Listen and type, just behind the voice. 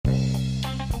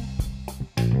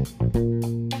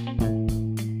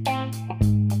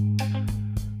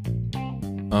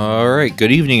All right,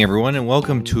 good evening, everyone, and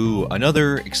welcome to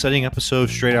another exciting episode of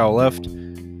Straight Out Left.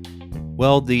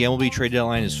 Well, the MLB trade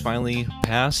deadline is finally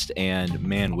passed, and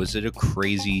man, was it a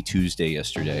crazy Tuesday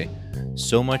yesterday.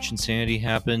 So much insanity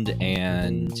happened,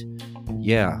 and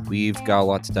yeah, we've got a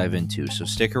lot to dive into, so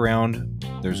stick around.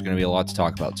 There's going to be a lot to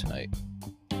talk about tonight.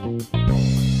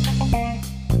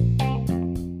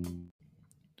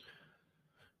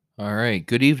 All right,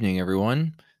 good evening,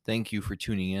 everyone. Thank you for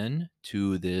tuning in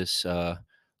to this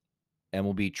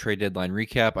MLB trade deadline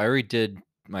recap. I already did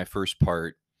my first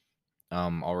part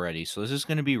already, so this is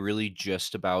going to be really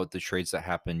just about the trades that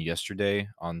happened yesterday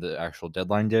on the actual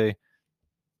deadline day.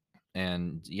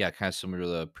 And yeah, kind of similar to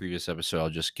the previous episode, I'll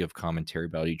just give commentary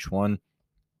about each one.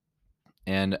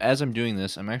 And as I'm doing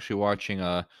this, I'm actually watching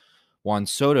Juan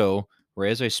Soto, where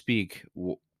as I speak,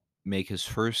 make his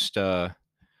first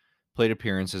plate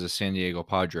appearance as a San Diego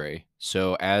Padre.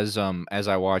 So as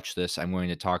I watch this, I'm going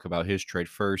to talk about his trade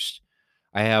first.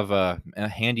 I have a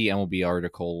handy MLB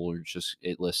article where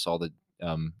it lists all the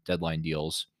deadline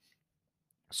deals.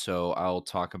 So I'll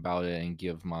talk about it and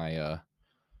give my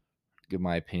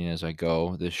opinion as I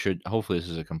go. Hopefully this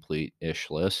is a complete-ish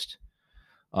list.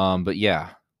 But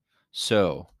yeah,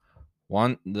 so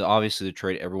obviously the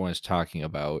trade everyone is talking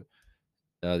about,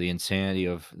 the insanity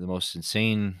of the most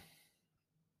insane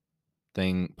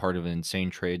thing, part of an insane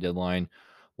trade deadline.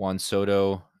 Juan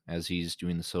Soto, as he's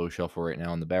doing the Soto shuffle right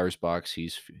now in the batter's box,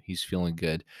 he's feeling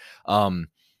good.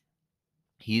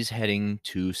 He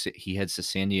heads to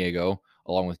San Diego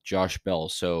along with Josh Bell.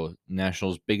 So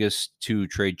Nationals' biggest two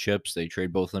trade chips, they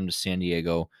trade both of them to San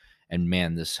Diego. And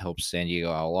man, this helps San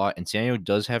Diego out a lot. And San Diego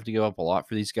does have to give up a lot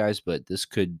for these guys, but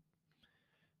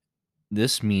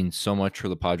this means so much for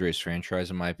the Padres franchise,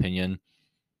 in my opinion,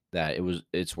 that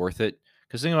it's worth it.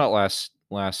 Because think about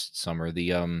last summer,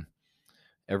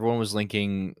 everyone was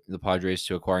linking the Padres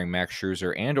to acquiring Max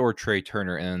Scherzer or Trey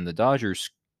Turner, and the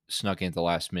Dodgers snuck in at the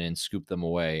last minute and scooped them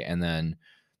away. And then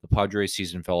the Padres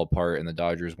season fell apart, and the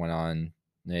Dodgers went on.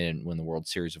 They didn't win the World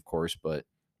Series, of course, but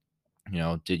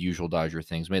did usual Dodger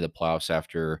things, made the playoffs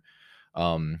after,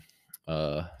 um,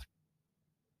 uh,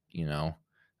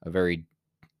 a very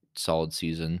solid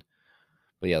season.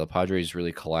 But yeah, the Padres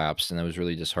really collapsed, and that was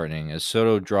really disheartening. As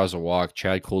Soto draws a walk,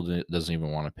 Chad Cole doesn't even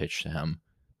want to pitch to him.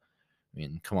 I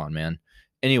mean, come on, man.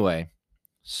 Anyway,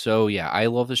 so yeah, I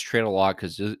love this trade a lot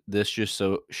because this just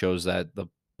shows that the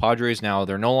Padres now,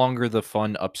 they're no longer the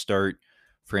fun upstart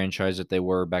franchise that they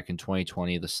were back in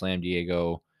 2020, the Slam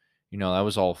Diego. That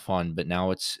was all fun, but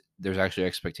now there's actually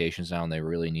expectations now, and they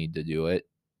really need to do it,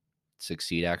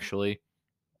 succeed actually,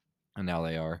 and now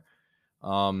they are.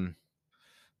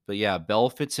 But yeah, Bell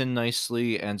fits in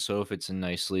nicely, and so fits in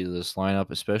nicely to this lineup,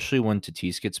 especially when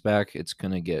Tatis gets back. It's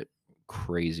gonna get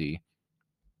crazy.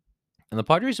 And the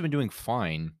Padres have been doing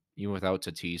fine, even without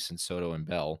Tatis and Soto and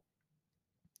Bell.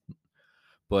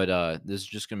 But this is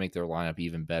just going to make their lineup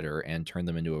even better and turn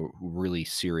them into a really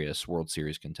serious World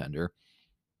Series contender.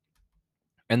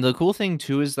 And the cool thing,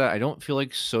 too, is that I don't feel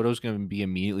like Soto's going to be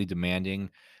immediately demanding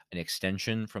an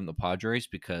extension from the Padres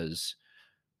because,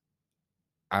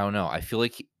 I don't know, I feel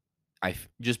like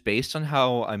just based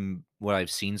on what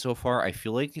I've seen so far, I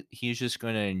feel like he's just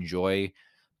going to enjoy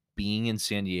being in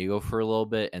San Diego for a little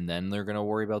bit, and then they're going to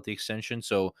worry about the extension.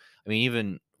 So, I mean,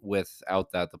 even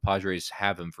without that, the Padres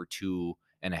have him for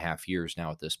 2.5 years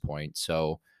now at this point.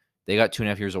 So they got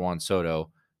 2.5 years of Juan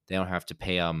Soto. They don't have to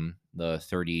pay him the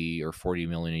 30 or 40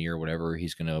 million a year, whatever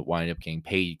he's going to wind up getting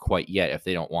paid quite yet if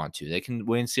they don't want to. They can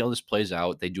wait and see how this plays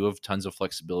out. They do have tons of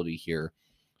flexibility here.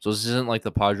 So this isn't like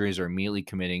the Padres are immediately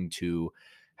committing to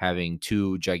having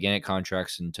two gigantic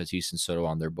contracts and Tatis and Soto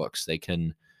on their books. They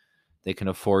can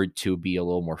afford to be a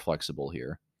little more flexible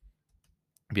here.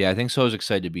 But yeah, I think so. I was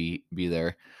excited to be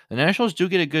there. The Nationals do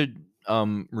get a good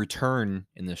return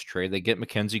in this trade. They get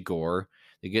Mackenzie Gore,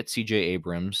 they get C.J.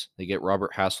 Abrams, they get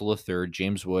Robert Hassel III,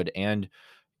 James Wood, and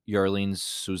Yarlene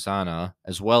Susana,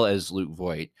 as well as Luke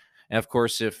Voigt. And of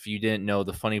course, if you didn't know,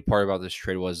 the funny part about this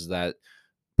trade was that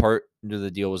part of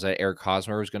the deal was that Eric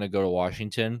Hosmer was going to go to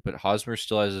Washington, but Hosmer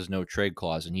still has his no trade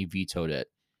clause, and he vetoed it.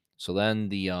 So then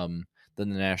the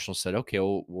Nationals said, okay,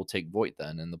 we'll take Voigt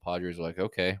then. And the Padres were like,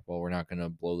 okay, well, we're not going to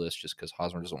blow this just because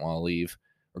Hosmer doesn't want to leave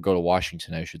or go to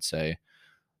Washington, I should say.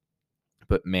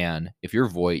 But man, if you're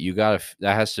Voigt, that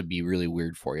has to be really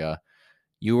weird for you.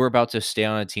 You were about to stay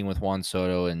on a team with Juan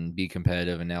Soto and be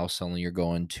competitive, and now suddenly you're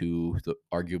going to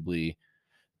arguably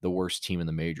the worst team in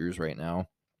the majors right now.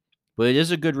 But it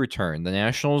is a good return. The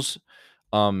Nationals,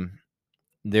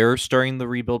 they're starting the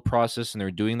rebuild process and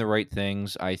they're doing the right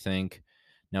things, I think.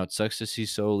 Now it sucks to see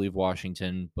Soto leave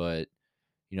Washington, but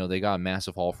they got a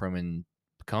massive haul from him,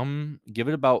 and give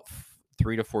it about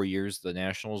 3 to 4 years, the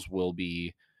Nationals will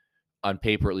be, on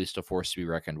paper at least, a force to be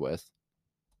reckoned with.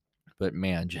 But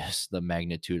man, just the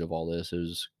magnitude of all this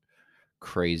is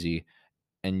crazy.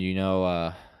 And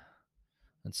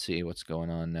let's see what's going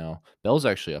on now. Bell's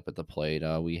actually up at the plate.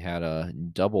 We had a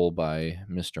double by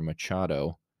Mr.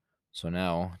 Machado. So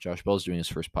now Josh Bell's doing his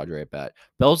first Padre at bat.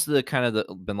 Bell's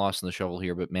been lost in the shovel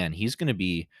here, but man, he's going to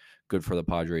be good for the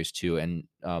Padres too. And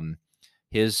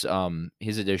his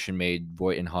addition made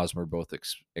Voit and Hosmer both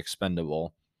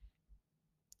expendable.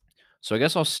 So I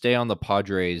guess I'll stay on the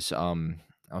Padres.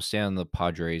 I'll stay on the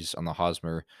Padres on the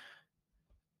Hosmer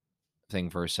thing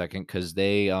for a second, because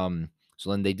so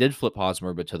then they did flip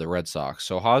Hosmer, but to the Red Sox.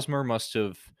 So Hosmer must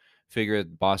have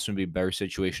figured Boston would be a better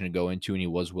situation to go into, and he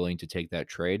was willing to take that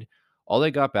trade. All they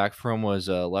got back from was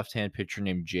a left-hand pitcher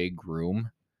named Jay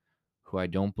Groom, who I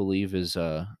don't believe has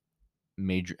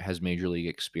major league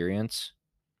experience.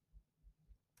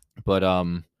 But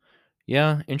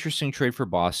yeah, interesting trade for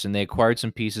Boston. They acquired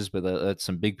some pieces, but let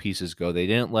some big pieces go. They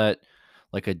didn't let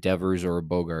like a Devers or a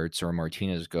Bogarts or a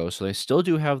Martinez go, so they still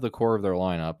do have the core of their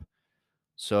lineup.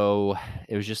 So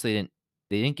it was just they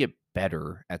didn't get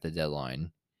better at the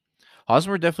deadline.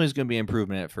 Hosmer definitely is going to be an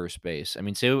improvement at first base. I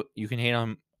mean, say you can hate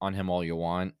on him all you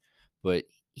want, but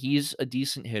he's a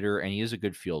decent hitter and he is a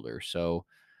good fielder. So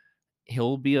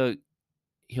he'll be a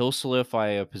he'll solidify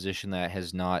a position that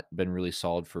has not been really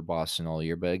solid for Boston all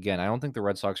year. But again, I don't think the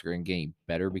Red Sox are going to get any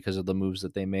better because of the moves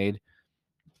that they made.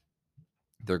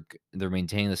 They're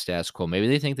maintaining the status quo. Maybe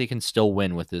they think they can still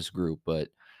win with this group, but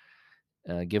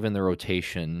given the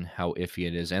rotation, how iffy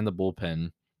it is, and the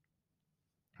bullpen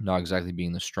not exactly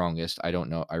being the strongest, I don't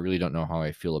know. I really don't know how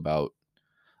I feel about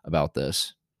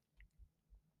this.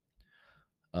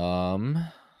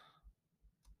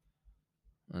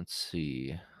 Let's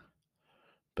see.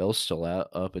 Bell's still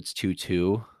up. It's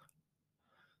 2-2.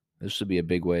 This would be a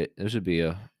big way. This would be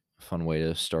a fun way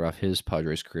to start off his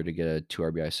Padres career, to get a 2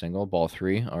 RBI single, ball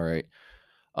 3. All right.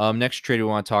 Next trade we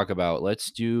want to talk about. Let's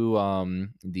do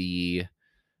the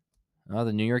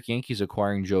New York Yankees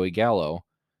acquiring Joey Gallo.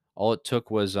 All it took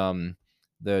was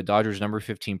the Dodgers' number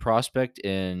 15 prospect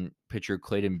and pitcher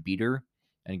Clayton Beeter,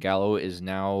 and Gallo is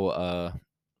now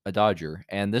a Dodger.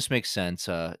 And this makes sense.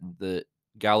 The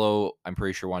Gallo, I'm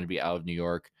pretty sure, wanted to be out of New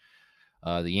York.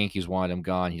 The Yankees wanted him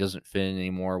gone. He doesn't fit in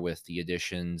anymore with the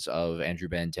additions of Andrew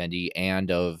Benintendi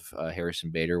and of Harrison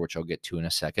Bader, which I'll get to in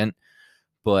a second.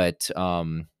 But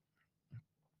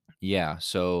yeah,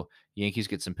 so Yankees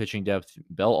get some pitching depth.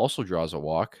 Bell also draws a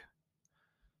walk,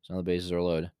 so now the bases are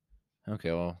loaded.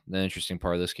 Okay, well, the interesting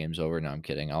part of this game's over. No, I'm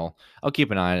kidding. I'll keep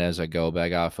an eye on it as I go, but I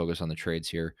gotta focus on the trades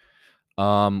here.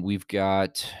 We've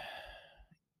got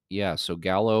so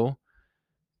Gallo.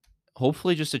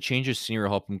 Hopefully, just a change of scenery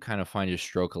will help him kind of find his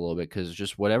stroke a little bit, because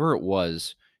just whatever it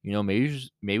was, maybe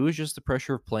it was just the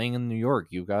pressure of playing in New York.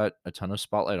 You've got a ton of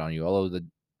spotlight on you, although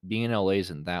being in LA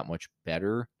isn't that much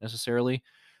better necessarily.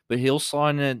 But he'll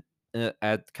slot in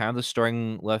at kind of the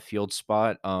starting left field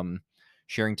spot.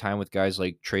 Sharing time with guys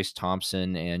like Trace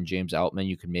Thompson and James Outman,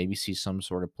 you could maybe see some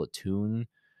sort of platoon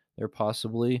there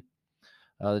possibly.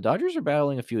 The Dodgers are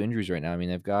battling a few injuries right now. I mean,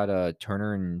 they've got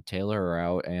Turner and Taylor are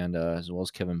out, and as well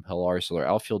as Kevin Pillar, so their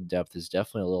outfield depth is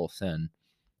definitely a little thin.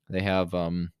 They have,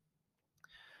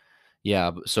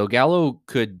 so Gallo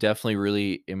could definitely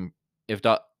really,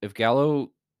 if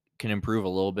Gallo can improve a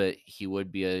little bit, he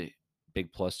would be a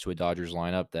big plus to a Dodgers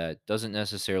lineup that doesn't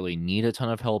necessarily need a ton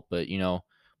of help, but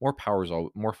more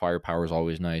firepower is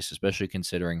always nice, especially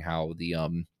considering how the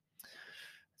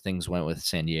things went with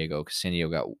San Diego, because San Diego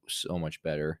got so much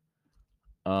better.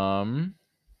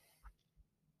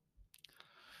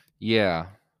 Yeah,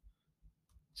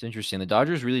 it's interesting. The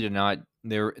Dodgers really did not.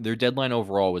 Their deadline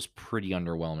overall was pretty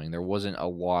underwhelming. There wasn't a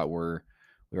lot where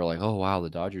we were like, "Oh wow, the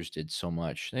Dodgers did so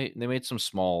much." They made some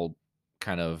small,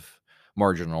 kind of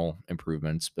marginal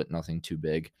improvements, but nothing too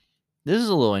big. This is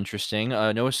a little interesting.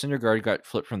 Noah Syndergaard got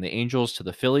flipped from the Angels to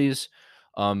the Phillies.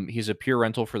 He's a pure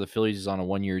rental for the Phillies. He's on a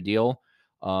 1-year deal.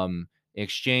 In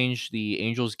exchange, the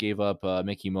Angels gave up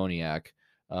Mickey Moniak.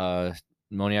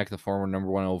 Moniak, the former number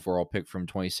 1 overall pick from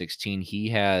 2016, he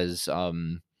has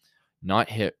not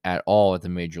hit at all at the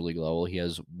major league level. He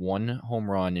has 1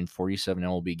 home run in 47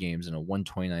 MLB games and a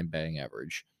 129 batting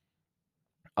average.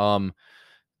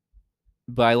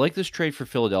 But I like this trade for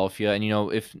Philadelphia, and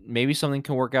if maybe something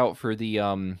can work out for the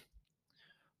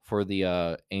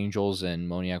Angels, and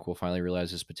Moniak will finally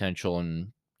realize his potential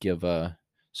and give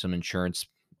some insurance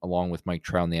along with Mike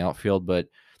Trout in the outfield. But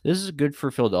this is good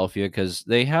for Philadelphia because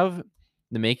they have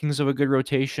the makings of a good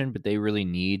rotation, but they really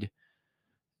need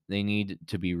they need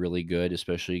to be really good,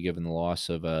 especially given the loss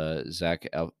of Zach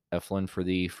Eflin for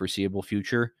the foreseeable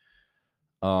future.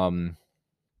 Um,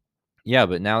 yeah,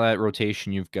 but now that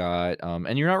rotation you've got,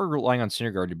 and you're not relying on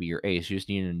Syndergaard to be your ace. You just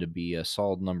need him to be a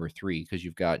solid number 3 because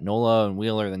you've got Nola and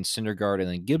Wheeler, then Syndergaard, and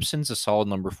then Gibson's a solid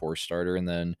number 4 starter, and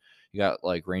then you got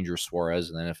like Ranger Suarez,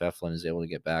 and then if Eflin is able to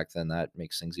get back, then that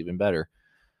makes things even better.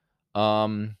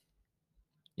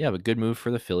 Yeah, but good move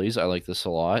for the Phillies. I like this a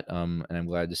lot, and I'm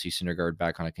glad to see Syndergaard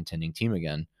back on a contending team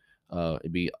again.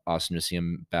 It'd be awesome to see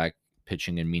him back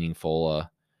pitching in meaningful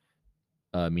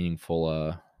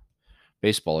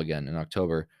baseball again in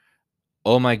October.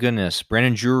 Oh my goodness,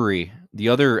 Brandon Drury, the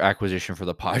other acquisition for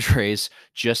the Padres,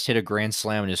 just hit a grand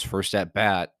slam in his first at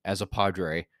bat as a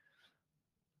Padre.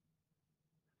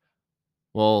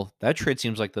 Well, that trade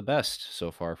seems like the best so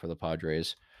far for the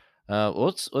Padres.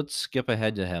 Let's skip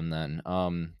ahead to him then.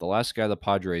 The last guy the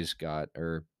Padres got,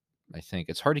 or I think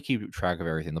it's hard to keep track of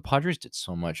everything. The Padres did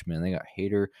so much, man. They got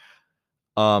Hader.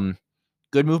 Um,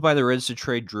 Good move by the Reds to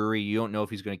trade Drury. You don't know if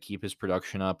he's going to keep his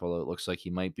production up, although it looks like he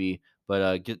might be.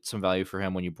 But get some value for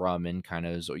him when you brought him in, kind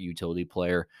of as a utility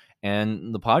player.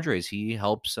 And the Padres, he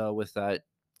helps with that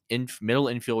middle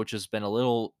infield, which has been a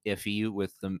little iffy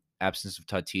with the absence of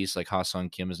Tatis. Like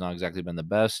Ha-Seong Kim has not exactly been the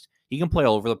best. He can play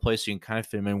all over the place, so you can kind of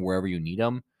fit him in wherever you need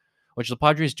him. Which the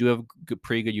Padres do have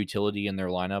pretty good utility in their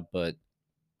lineup, but it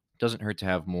doesn't hurt to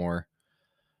have more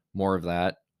of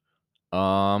that.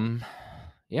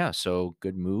 Yeah, so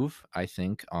good move, I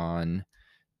think,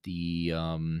 the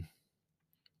on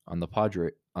the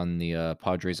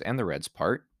Padres and the Reds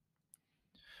part.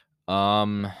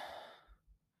 Um,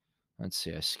 let's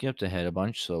see, I skipped ahead a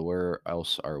bunch. So where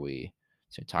else are we?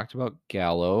 So I talked about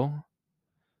Gallo.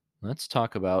 Let's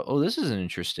talk about. Oh, this is an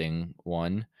interesting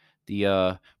one.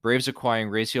 The Braves acquiring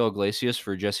Raciel Iglesias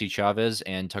for Jesse Chavez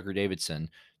and Tucker Davidson,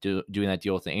 doing that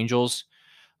deal with the Angels.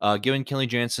 Given Kelly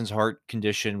Jansen's heart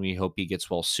condition, we hope he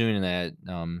gets well soon. And that,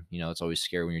 it's always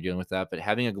scary when you're dealing with that. But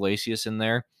having Iglesias in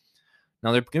there,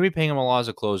 now they're going to be paying him a lot as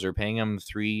a closer, paying him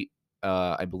three.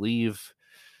 I believe.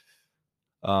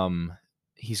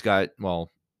 He's got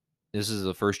this is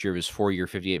the first year of his 4-year,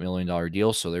 $58 million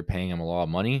deal, so they're paying him a lot of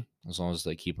money as long as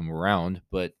they keep him around.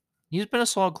 But he's been a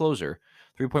solid closer,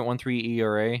 3.13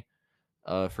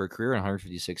 ERA for a career and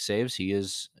 156 saves. He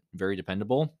is very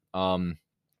dependable.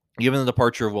 Given the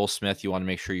departure of Will Smith, you want to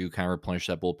make sure you kind of replenish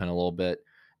that bullpen a little bit.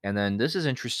 And then this is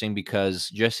interesting because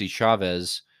Jesse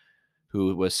Chavez,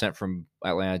 who was sent from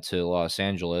Atlanta to Los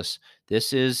Angeles,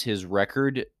 this is his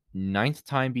record 9th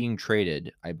time being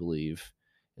traded, I believe,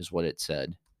 is what it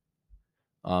said.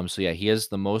 So yeah, he has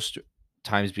the most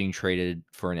times being traded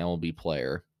for an MLB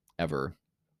player ever.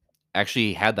 Actually,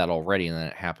 he had that already, and then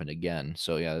it happened again.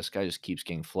 So yeah, this guy just keeps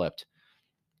getting flipped.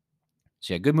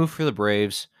 So yeah, good move for the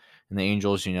Braves and the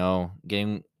Angels.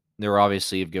 They're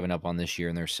obviously have given up on this year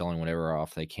and they're selling whatever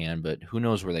off they can, but who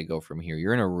knows where they go from here?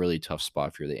 You're in a really tough spot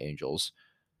if you're the Angels.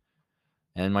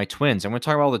 And my Twins, I'm going to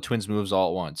talk about all the Twins moves all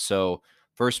at once. So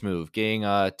first move, getting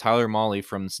Tyler Mahle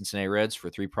from the Cincinnati Reds for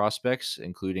 3 prospects,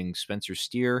 including Spencer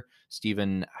Steer,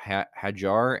 Steven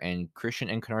Hajar, and Christian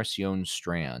Encarnacion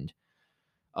Strand.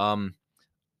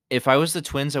 If I was the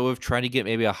Twins, I would have tried to get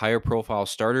maybe a higher profile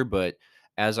starter, but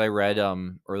as I read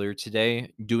earlier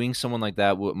today, doing someone like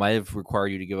that might have required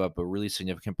you to give up a really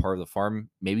significant part of the farm,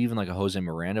 maybe even like a Jose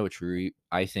Miranda, which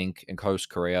I think, and Carlos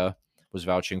Correa was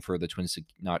vouching for the Twins to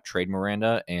not trade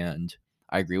Miranda, and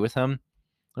I agree with him.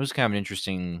 It was kind of an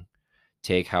interesting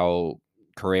take how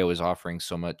Correa was offering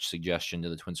so much suggestion to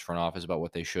the Twins front office about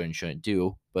what they should and shouldn't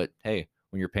do. But hey,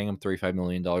 when you're paying him $35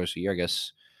 million a year, I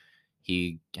guess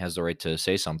he has the right to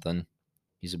say something.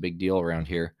 He's a big deal around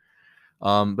here.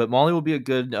 But Mahle will be a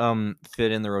good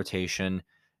fit in the rotation.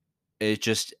 It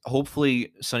just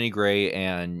hopefully Sonny Gray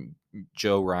and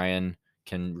Joe Ryan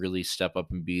can really step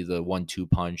up and be the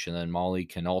 1-2 punch, and then Mahle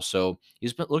can also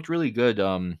looked really good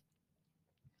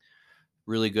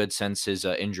since his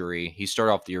injury. He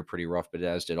started off the year pretty rough, but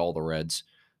as did all the Reds.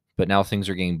 But now things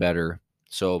are getting better.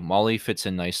 So Mahle fits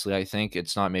in nicely. I think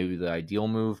it's not maybe the ideal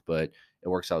move, but it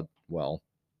works out well.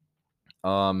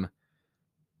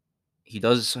 He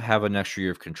does have an extra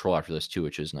year of control after this too,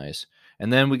 which is nice.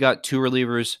 And then we got 2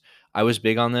 relievers. I was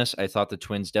big on this. I thought the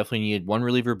Twins definitely needed 1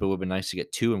 reliever, but it would have been nice to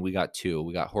get 2, and we got 2.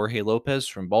 We got Jorge Lopez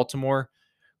from Baltimore.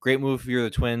 Great move for the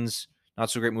Twins. Not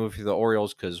so great move for the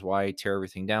Orioles because why tear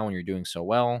everything down when you're doing so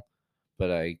well?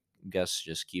 But I guess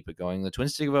just keep it going. The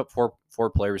Twins did give up four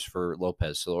players for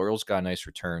Lopez, so the Orioles got a nice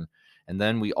return. And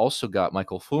then we also got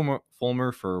Michael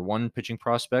Fulmer for 1 pitching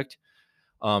prospect.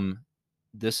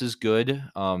 This is good.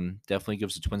 Definitely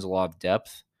gives the Twins a lot of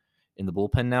depth in the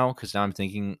bullpen now because now I'm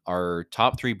thinking our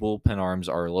top 3 bullpen arms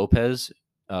are Lopez,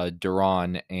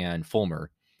 Duran, and Fulmer.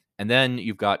 And then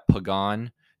you've got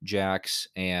Pagan, Jax,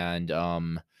 and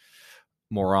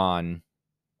Moran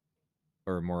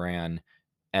Moran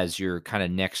as your kind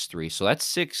of next three. So that's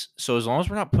six. So as long as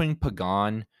we're not putting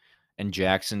Pagan and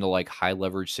Jax into like high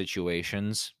leverage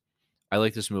situations, I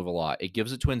like this move a lot. It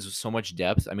gives the Twins so much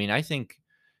depth. I mean, I think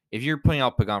if you're putting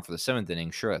out Pagan for the seventh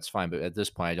inning, sure, that's fine. But at this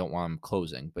point, I don't want him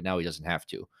closing. But now he doesn't have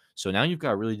to. So now you've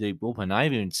got a really deep bullpen. I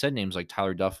haven't even said names like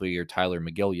Tyler Duffy or Tyler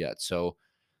McGill yet. So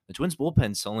the Twins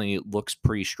bullpen suddenly looks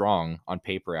pretty strong on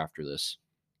paper after this.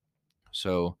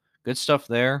 So good stuff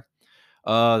there.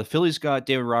 The Phillies got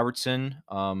David Robertson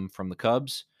from the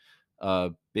Cubs.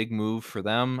 Big move for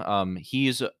them. He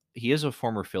is a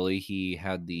former Philly. He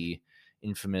had the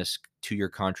infamous 2-year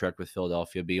contract with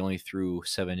Philadelphia, but he only threw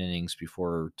 7 innings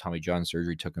before Tommy John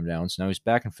surgery took him down. So now he's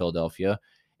back in Philadelphia.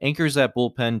 Anchors that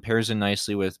bullpen, pairs in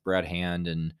nicely with Brad Hand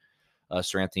and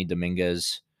Sir Anthony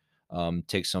Dominguez.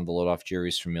 Takes some of the load off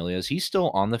Jerry's Familias. He's still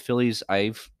on the Phillies.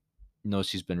 I've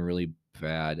noticed he's been really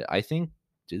bad. I think,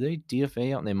 did they DFA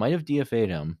him? They might have DFA'd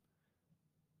him.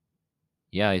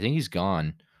 Yeah, I think he's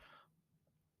gone.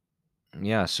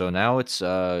 Yeah, so now it's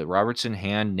Robertson,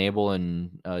 Hand, Nabel,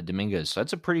 and Dominguez. So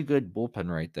that's a pretty good bullpen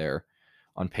right there,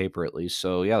 on paper at least.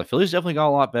 So yeah, the Phillies definitely got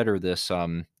a lot better this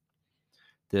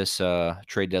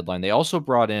trade deadline. They also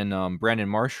brought in Brandon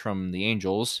Marsh from the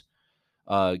Angels.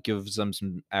 Gives them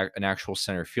an actual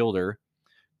center fielder.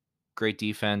 Great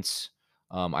defense.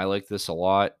 I like this a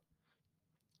lot.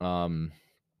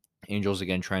 Angels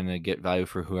again trying to get value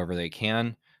for whoever they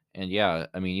can. And yeah,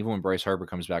 I mean, even when Bryce Harper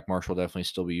comes back, Marsh will definitely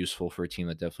still be useful for a team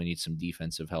that definitely needs some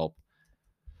defensive help.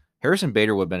 Harrison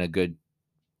Bader would have been a good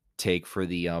take for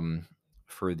the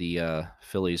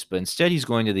Phillies, but instead he's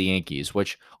going to the Yankees,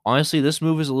 which honestly this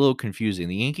move is a little confusing.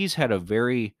 The Yankees had a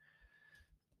very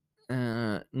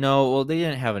no, well they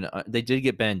didn't have they did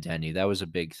get Ben Denny. That was a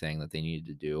big thing that they needed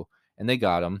to do, and they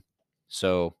got him.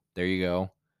 So there you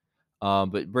go.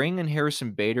 But bringing in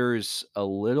Harrison Bader is a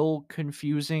little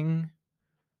confusing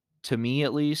to me,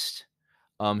 at least.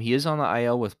 He is on the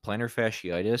IL with plantar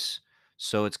fasciitis,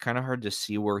 so it's kind of hard to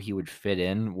see where he would fit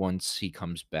in once he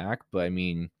comes back. But I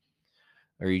mean,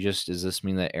 does this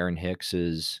mean that Aaron Hicks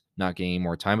is not getting any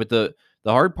more time? But the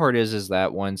hard part is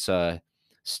that once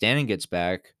Stanton gets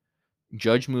back,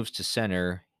 Judge moves to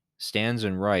center, stands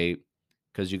in right,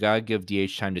 because you gotta give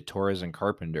DH time to Torres and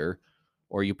Carpenter,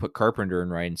 or you put Carpenter in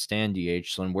right and stand DH.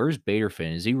 So then where's Bader fit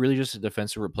in? Is he really just a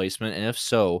defensive replacement? And if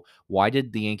so, why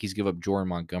did the Yankees give up Jordan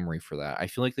Montgomery for that? I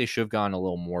feel like they should have gotten a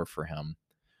little more for him.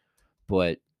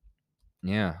 But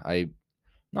yeah,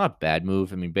 not a bad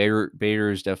move. I mean,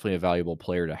 Bader is definitely a valuable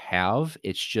player to have.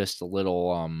 It's just a little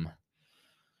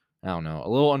I don't know, a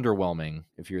little underwhelming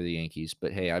if you're the Yankees.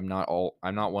 But hey, I'm not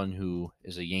one who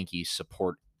is a Yankees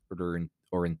supporter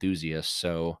or enthusiast,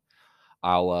 so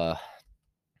I'll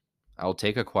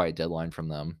take a quiet deadline from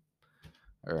them.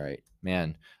 All right,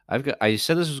 man. I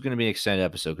said this was going to be an extended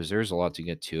episode because there's a lot to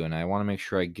get to, and I want to make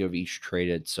sure I give each trade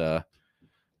its a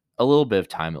little bit of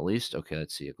time at least. Okay,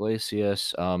 let's see.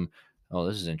 Iglesias. Oh,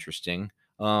 this is interesting.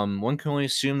 One can only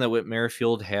assume that Whit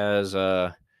Merrifield has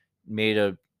made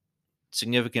a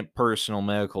significant personal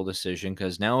medical decision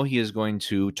because now he is going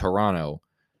to Toronto.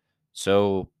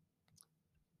 So,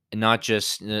 not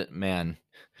just man,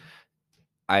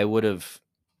 I would have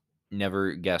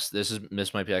never guessed. This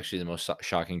might be actually the most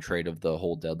shocking trade of the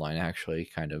whole deadline. Actually,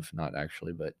 kind of not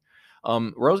actually, but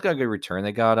Royals got a good return.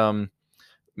 They got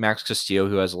Max Castillo,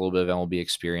 who has a little bit of MLB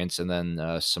experience, and then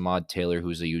Samad Taylor,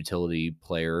 who's a utility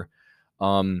player.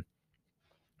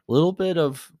 Little bit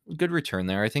of good return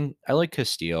there. I think I like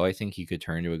Castillo. I think he could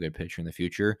turn into a good pitcher in the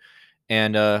future.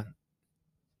 And the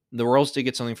Royals did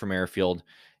get something from Merrifield.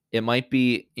 It might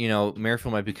be,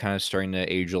 Merrifield might be kind of starting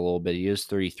to age a little bit. He is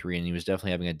 33 and he was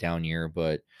definitely having a down year,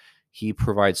 but he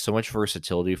provides so much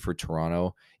versatility for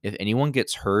Toronto. If anyone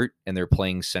gets hurt and they're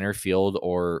playing center field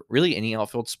or really any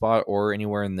outfield spot or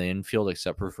anywhere in the infield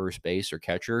except for first base or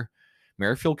catcher,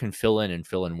 Merrifield can fill in and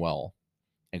fill in well.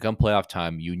 And come playoff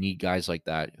time, you need guys like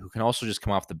that who can also just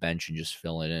come off the bench and just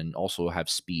fill in and also have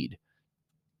speed.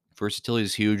 Versatility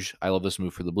is huge. I love this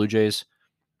move for the Blue Jays.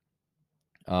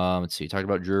 Let's see. Talked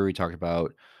about Drury. Talked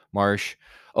about Marsh.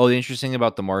 Oh, the interesting thing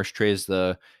about the Marsh trade is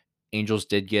the Angels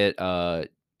did get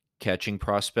catching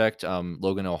prospect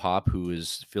Logan O'Hoppe, who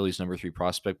is Phillies number 3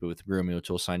 prospect, but with Gurumi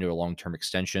O'Toole signed to a long-term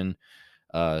extension,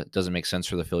 it doesn't make sense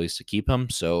for the Phillies to keep him.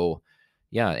 So,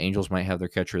 yeah, Angels might have their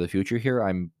catcher of the future here.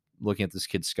 I'm looking at this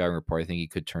kid's scouting report. I think he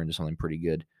could turn to something pretty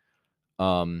good.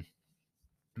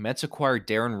 Mets acquired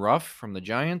Darren Ruff from the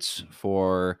Giants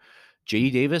for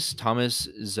J.D. Davis, Thomas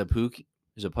Zapucki,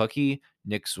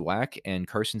 Nick Zwack, and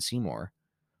Carson Seymour.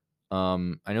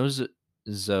 I know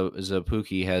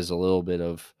Zapuki has a little bit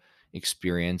of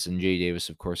experience, and Jay Davis,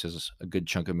 of course, has a good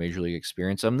chunk of major league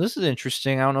experience. This is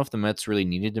interesting. I don't know if the Mets really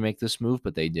needed to make this move,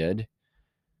 but they did.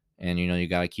 And you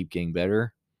got to keep getting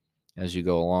better as you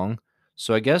go along.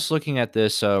 So I guess looking at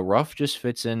this, Ruff just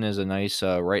fits in as a nice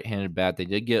right-handed bat. They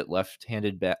did get a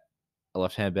left-handed bat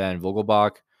in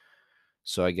Vogelbach.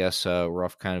 So I guess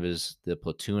Ruff kind of is the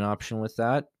platoon option with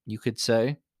that, you could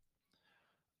say.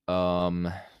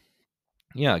 Um,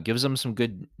 yeah, it gives them some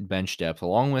good bench depth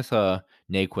along with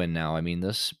Naquin now. I mean,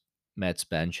 this Mets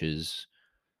bench is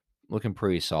looking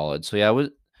pretty solid. So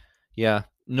yeah.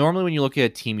 Normally when you look at a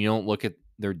team, you don't look at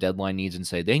their deadline needs and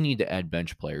say they need to add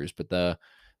bench players, but the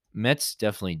Mets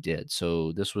definitely did.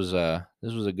 So this was a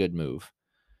good move,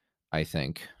 I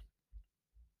think.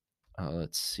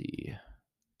 Let's see.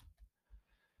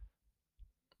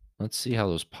 Let's see how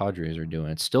those Padres are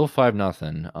doing. It's still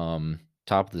 5-0.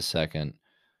 Top of the second.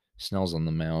 Snell's on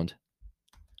the mound.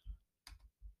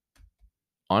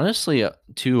 Honestly,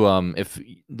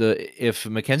 if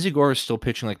Mackenzie Gore is still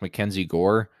pitching like Mackenzie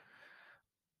Gore,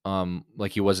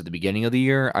 like he was at the beginning of the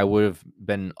year, I would have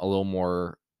been a little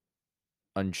more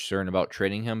uncertain about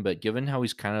trading him. But given how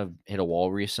he's kind of hit a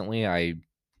wall recently,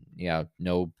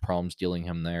 no problems dealing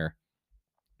him there.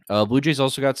 Blue Jays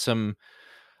also got some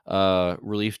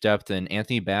relief depth in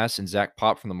Anthony Bass and Zach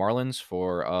Pop from the Marlins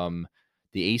for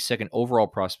the 82nd overall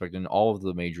prospect in all of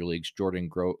the major leagues, Jordan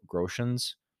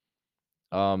Groshans.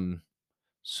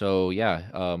 So yeah,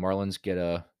 Marlins get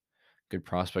a good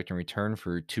prospect in return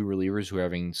for two relievers who are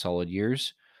having solid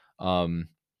years. Um,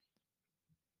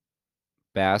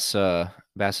 Bass is a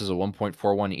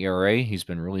 1.41 ERA. He's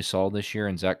been really solid this year,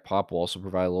 and Zach Pop will also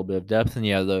provide a little bit of depth. And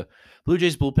yeah, the Blue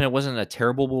Jays bullpen, it wasn't a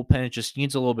terrible bullpen. It just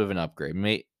needs a little bit of an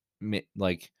upgrade.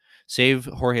 Like save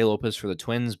Jorge Lopez for the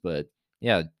Twins, but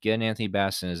yeah, get an Anthony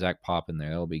Bass and a Zach Pop in there.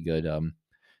 That'll be good.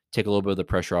 Take a little bit of the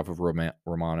pressure off of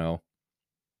Romano.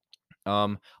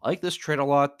 I like this trade a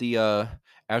lot. The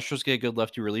Astros get a good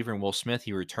lefty reliever in Will Smith.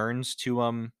 He returns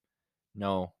to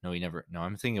no, he never. No,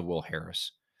 I'm thinking of Will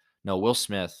Harris. No, Will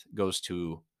Smith goes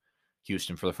to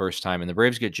Houston for the first time, and the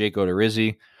Braves get Jake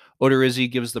Odorizzi. Odorizzi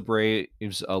gives the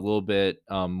Braves a little bit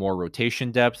more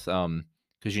rotation depth,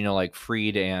 because like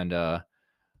Fried and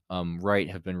Wright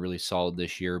have been really solid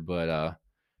this year, but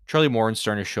Charlie Morton's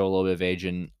starting to show a little bit of age,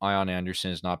 and Ion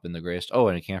Anderson has not been the greatest. Oh,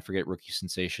 and I can't forget rookie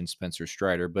sensation Spencer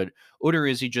Strider. But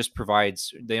Odorizzi just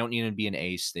provides. They don't need him to be an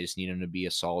ace. They just need him to be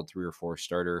a solid 3 or 4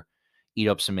 starter, eat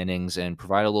up some innings, and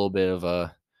provide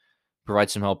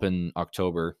some help in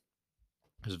October.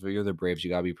 Because if you're the Braves, you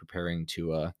gotta be preparing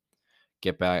to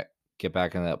get back in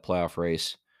that playoff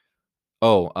race.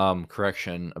 Oh,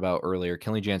 correction about earlier.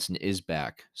 Kenley Jansen is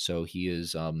back, so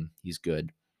he's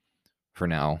good for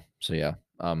now. So yeah,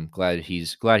 glad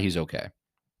he's okay.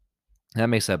 That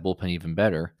makes that bullpen even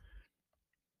better.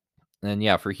 And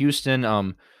yeah, for Houston,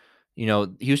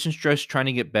 Houston's just trying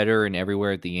to get better, and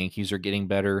everywhere the Yankees are getting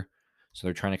better, so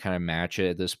they're trying to kind of match it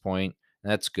at this point.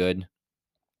 And that's good.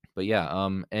 But yeah,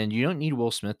 and you don't need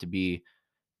Will Smith to be.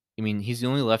 I mean, he's the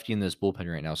only lefty in this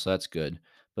bullpen right now, so that's good.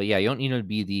 But yeah, you don't need him to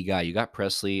be the guy. You got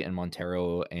Presley and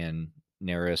Montero and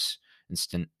Neris and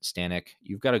Stanek.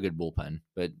 You've got a good bullpen,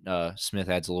 but Smith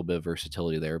adds a little bit of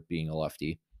versatility there, being a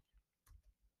lefty.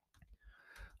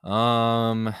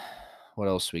 What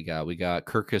else we got? We got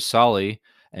Kirk Casale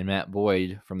and Matt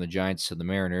Boyd from the Giants to the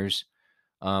Mariners.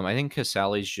 I think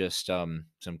Casale's just some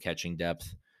catching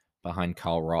depth behind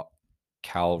Cal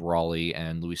Raleigh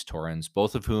and Luis Torrens,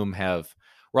 both of whom have.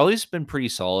 Raleigh's been pretty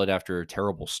solid after a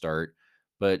terrible start,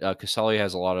 but Casale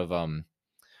has a lot of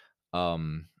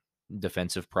um,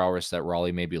 defensive prowess that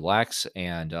Raleigh maybe lacks,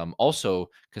 and also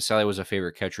Casale was a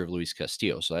favorite catcher of Luis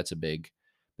Castillo, so that's a big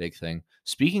thing.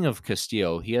 Speaking of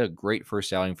Castillo, he had a great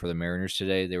first outing for the Mariners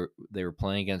today. They were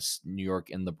playing against New York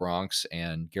in the Bronx,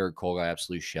 and Garrett Cole got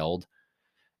absolutely shelled,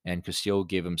 and Castillo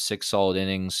gave him 6 solid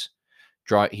innings.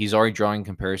 He's already drawing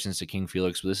comparisons to King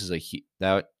Felix, but this is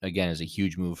that again is a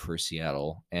huge move for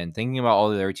Seattle. And thinking about all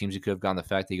the other teams he could have gone, the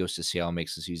fact that he goes to Seattle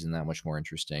makes the season that much more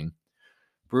interesting.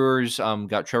 Brewers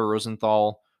got Trevor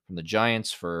Rosenthal from the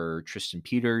Giants for Tristan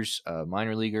Peters,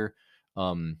 minor leaguer.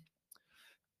 Rosenthal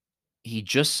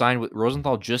just signed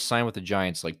with the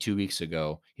Giants like 2 weeks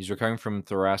ago. He's recovering from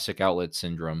thoracic outlet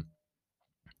syndrome,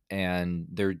 and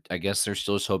I guess they're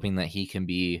still just hoping that he can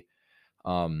be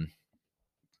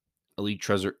elite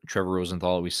Trevor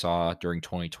Rosenthal we saw during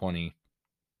 2020.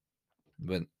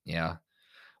 But yeah,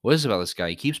 what is it about this guy?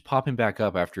 He keeps popping back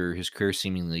up after his career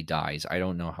seemingly dies. I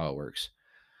don't know how it works.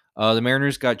 The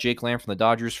Mariners got Jake Lamb from the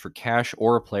Dodgers for cash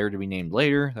or a player to be named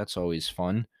later. That's always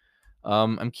fun.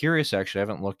 I'm curious, actually. I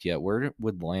haven't looked yet. Where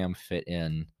would Lamb fit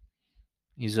in?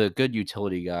 He's a good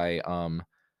utility guy.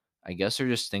 I guess they're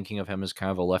just thinking of him as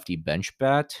kind of a lefty bench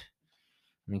bat.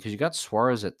 I mean, because you got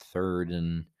Suarez at third,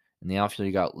 and in the outfield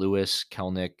you got Lewis,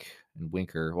 Kelnick, and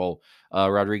Winker. Well,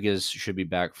 Rodriguez should be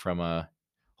back from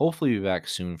hopefully be back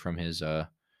soon from his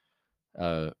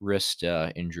wrist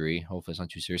injury. Hopefully it's not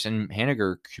too serious. And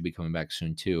Haniger should be coming back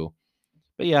soon too.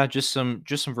 But yeah, just some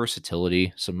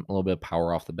versatility, a little bit of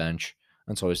power off the bench.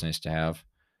 That's always nice to have.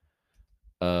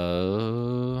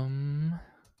 Um,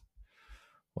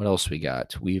 what else we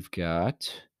got? We've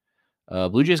got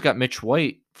Blue Jays got Mitch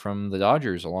White from the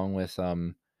Dodgers, along with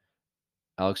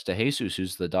Alex DeJesus,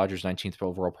 who's the Dodgers' 19th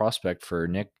overall prospect for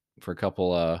a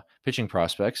couple pitching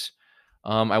prospects.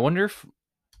 I wonder if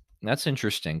that's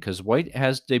interesting because White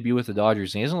has debuted with the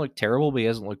Dodgers and he hasn't looked terrible, but he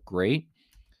hasn't looked great.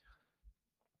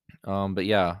 But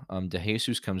yeah,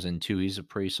 DeJesus comes in too. He's a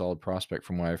pretty solid prospect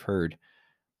from what I've heard.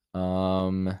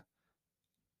 I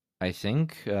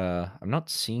think I'm not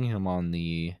seeing him on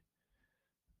the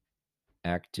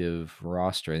active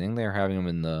roster. I think they're having him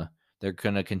in the. They're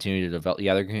gonna continue to develop.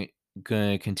 Yeah, they're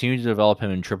gonna continue to develop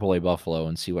him in AAA Buffalo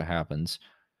and see what happens.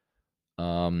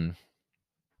 But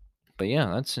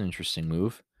yeah, that's an interesting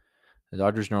move. The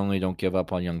Dodgers normally don't give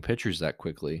up on young pitchers that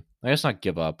quickly. I guess not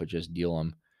give up, but just deal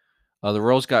them. The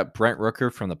Royals got Brent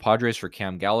Rooker from the Padres for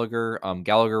Cam Gallagher.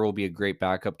 Gallagher will be a great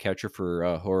backup catcher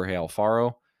for Jorge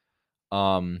Alfaro.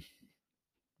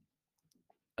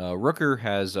 Rooker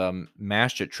has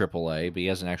mashed at AAA, but he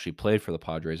hasn't actually played for the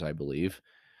Padres, I believe,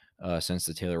 since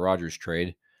the Taylor Rogers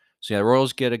trade. So yeah, the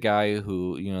Royals get a guy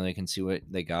who they can see what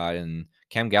they got, and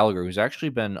Cam Gallagher, who's actually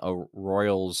been a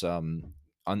Royals in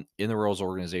the Royals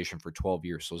organization for 12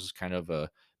 years. So this is kind of a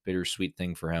bittersweet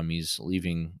thing for him. He's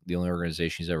leaving the only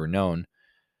organization he's ever known,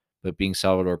 but being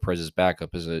Salvador Perez's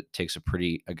backup takes a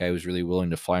guy who's really willing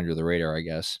to fly under the radar, I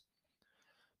guess.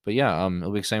 But yeah,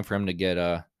 it'll be exciting for him to get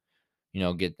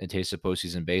get a taste of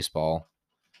postseason baseball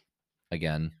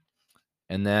again.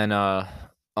 And then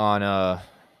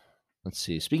let's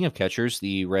see. Speaking of catchers,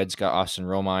 the Reds got Austin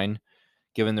Romine.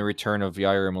 Given the return of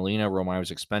Yair Molina, Romine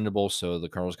was expendable, so the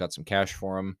Cardinals got some cash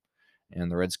for him, and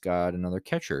the Reds got another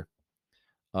catcher.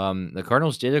 The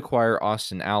Cardinals did acquire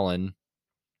Austin Allen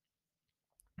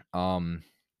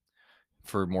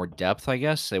for more depth, I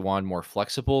guess. They wanted more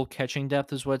flexible catching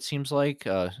depth, is what it seems like.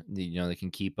 They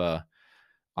can keep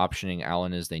optioning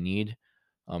Allen as they need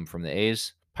from the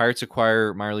A's. Pirates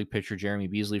acquire minor league pitcher Jeremy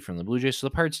Beasley from the Blue Jays, so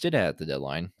the Pirates did at the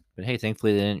deadline. But hey,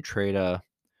 thankfully they didn't trade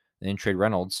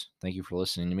Reynolds. Thank you for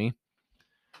listening to me.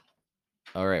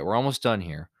 All right, we're almost done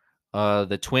here.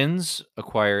 The Twins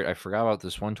acquired. I forgot about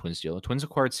this one Twins deal. The Twins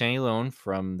acquired Sandy Leone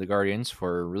from the Guardians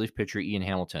for relief pitcher Ian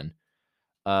Hamilton.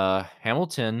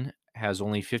 Hamilton has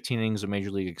only 15 innings of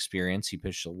major league experience. He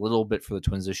pitched a little bit for the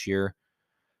Twins this year.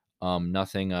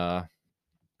 Nothing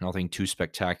too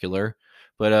spectacular.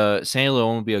 But Sandy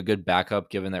Leone will be a good backup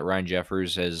given that Ryan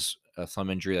Jeffers has a thumb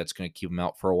injury that's going to keep him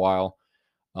out for a while.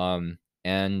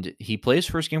 And he plays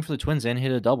first game for the Twins and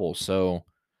hit a double. So,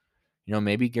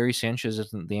 maybe Gary Sanchez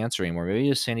isn't the answer anymore. Maybe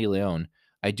it's Sandy Leone.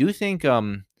 I do think,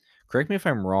 correct me if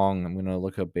I'm wrong, I'm going to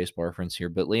look up baseball reference here,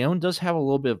 but Leone does have a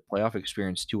little bit of playoff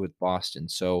experience too with Boston.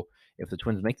 So if the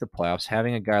Twins make the playoffs,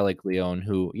 having a guy like Leone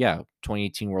who,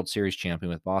 2018 World Series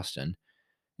champion with Boston,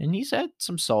 and he's had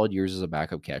some solid years as a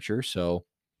backup catcher. So,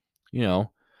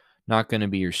 not going to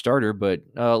be your starter, but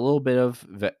a little bit of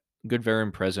good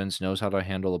veteran presence, knows how to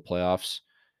handle the playoffs.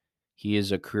 He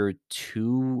is a career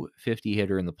 250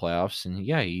 hitter in the playoffs, and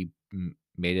he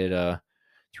made it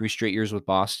 3 straight years with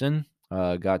Boston.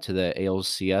 Got to the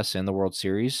ALCS and the World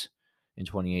Series in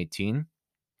 2018.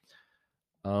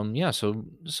 So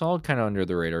solid kind of under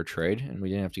the radar trade, and we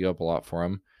didn't have to go up a lot for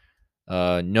him.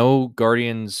 No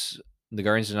Guardians. The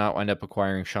Guardians did not wind up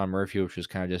acquiring Sean Murphy, which was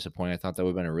kind of disappointing. I thought that would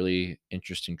have been a really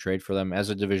interesting trade for them. As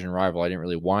a division rival, I didn't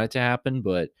really want it to happen,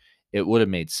 but it would have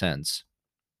made sense.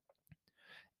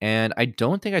 And I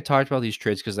don't think I talked about these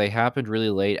trades because they happened really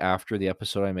late after the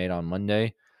episode I made on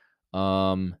Monday.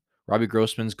 Robbie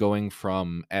Grossman's going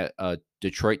from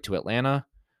Detroit to Atlanta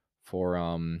for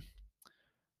a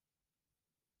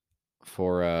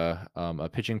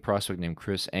pitching prospect named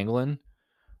Chris Anglin.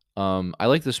 I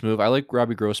like this move. I like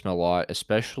Robbie Grossman a lot,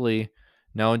 especially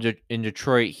now in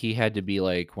Detroit. He had to be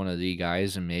like one of the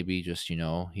guys, and maybe just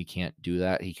he can't do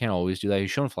that. He can't always do that.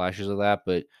 He's shown flashes of that,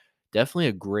 but definitely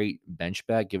a great bench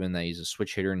bat given that he's a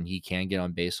switch hitter and he can get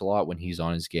on base a lot when he's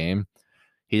on his game.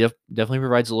 He definitely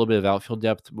provides a little bit of outfield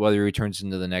depth. Whether he returns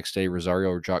into the next day, Rosario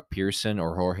or Jock Pearson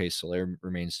or Jorge Soler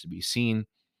remains to be seen.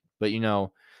 But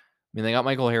they got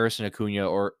Michael Harris and Acuna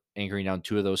or anchoring down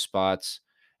 2 of those spots.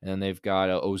 And they've got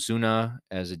Ozuna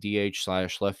as a DH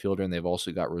slash left fielder, and they've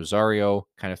also got Rosario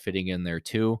kind of fitting in there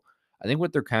too. I think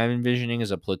what they're kind of envisioning is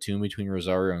a platoon between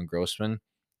Rosario and Grossman.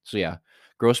 So yeah,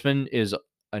 Grossman is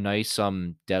a nice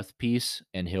depth piece,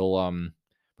 and he'll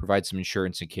provide some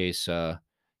insurance in case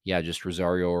yeah, just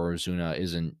Rosario or Ozuna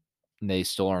isn't, they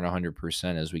still aren't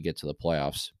 100% as we get to the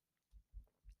playoffs.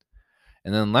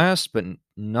 And then last but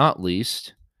not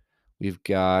least, we've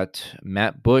got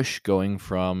Matt Bush going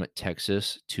from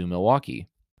Texas to Milwaukee.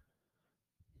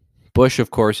 Bush,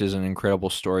 of course, is an incredible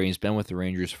story. He's been with the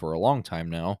Rangers for a long time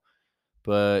now,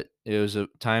 but it was a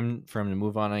time for him to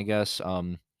move on, I guess.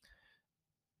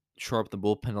 Shore up the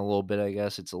bullpen a little bit, I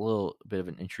guess. It's a little bit of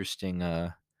an interesting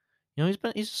he's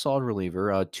a solid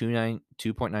reliever.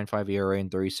 2.95 ERA in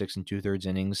 36 and 2/3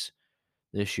 innings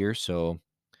this year, so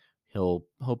he'll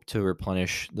hope to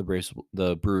replenish the Brewers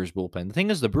bullpen. The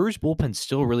thing is, the Brewers bullpen's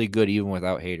still really good even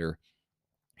without Hader.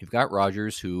 You've got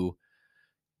Rogers, who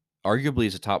arguably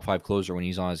is a top 5 closer when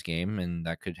he's on his game, and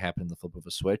that could happen in the flip of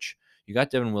a switch. You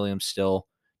got Devin Williams still.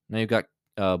 Now you've got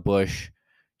Bush.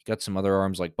 You got some other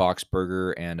arms like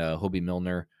Boxberger and Hobie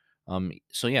Milner.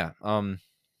 So yeah,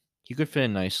 he could fit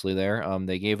in nicely there.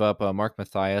 They gave up Mark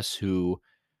Mathias,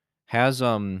 has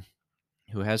um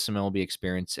who has some MLB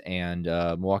experience, and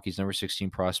Milwaukee's number 16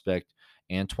 prospect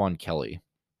Antoine Kelly.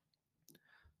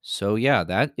 So yeah,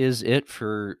 that is it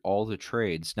for all the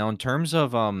trades. Now in terms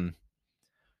of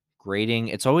grading,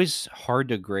 it's always hard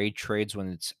to grade trades when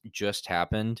it's just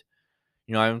happened.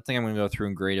 I don't think I'm going to go through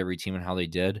and grade every team and how they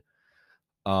did.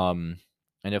 I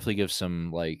definitely give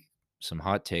some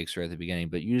hot takes right at the beginning,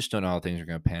 but you just don't know how things are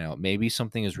going to pan out. Maybe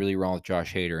something is really wrong with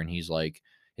Josh Hader, and he's like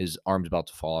his arm's about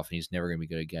to fall off, and he's never going to be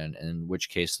good again. In which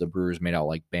case, the Brewers made out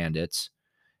like bandits.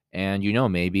 And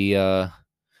maybe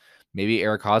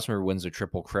Eric Hosmer wins a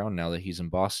triple crown now that he's in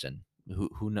Boston.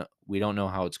 Who know? We don't know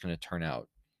how it's going to turn out.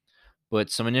 But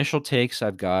some initial takes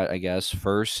I've got, I guess.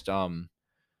 First,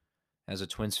 as a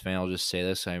Twins fan, I'll just say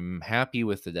this: I'm happy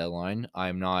with the deadline.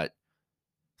 I'm not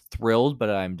thrilled, but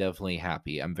I'm definitely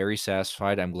happy. I'm very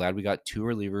satisfied. I'm glad we got 2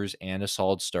 relievers and a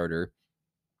solid starter.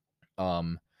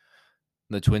 Um,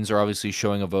 the Twins are obviously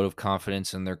showing a vote of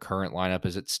confidence in their current lineup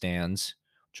as it stands,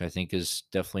 which I think is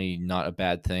definitely not a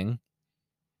bad thing.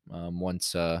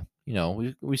 Once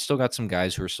we still got some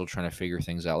guys who are still trying to figure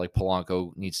things out. Like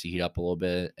Polanco needs to heat up a little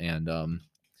bit, and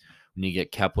we need to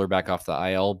get Kepler back off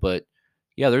the IL. But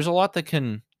yeah, there's a lot that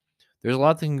can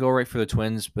go right for the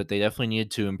Twins, but they definitely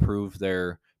need to improve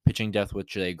their pitching depth,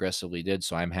 which they aggressively did.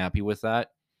 So I'm happy with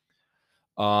that.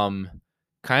 Um,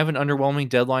 Kind of an underwhelming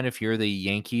deadline if you're the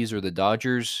Yankees or the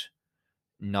Dodgers.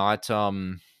 Not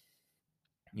the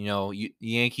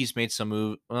Yankees made some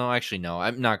move. Well, actually, no,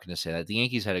 I'm not going to say that. The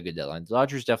Yankees had a good deadline. The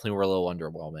Dodgers definitely were a little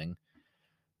underwhelming,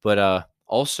 but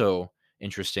also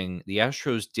interesting. The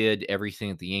Astros did everything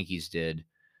that the Yankees did.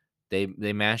 They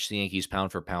matched the Yankees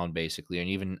pound for pound basically, and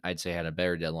even I'd say had a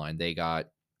better deadline. They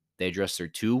addressed their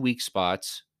 2 weak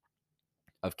spots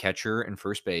of catcher and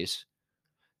first base,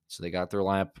 so they got their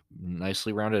lineup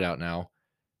nicely rounded out now.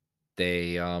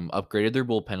 They upgraded their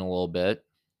bullpen a little bit.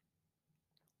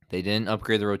 They didn't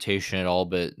upgrade the rotation at all,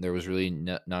 but there was really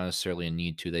not necessarily a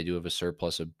need to. They do have a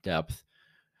surplus of depth.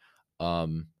 But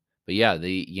yeah,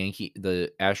 the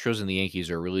Astros and the Yankees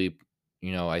are really,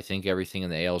 I think everything in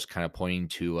the AL is kind of pointing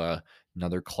to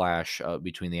another clash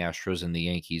between the Astros and the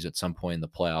Yankees at some point in the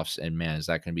playoffs. And man, is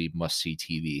that going to be must see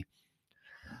TV?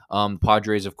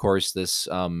 Padres, of course, this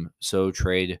Soto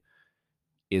trade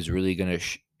is really going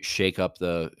to shake up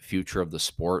the future of the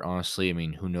sport. Honestly, I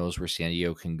mean, who knows where San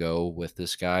Diego can go with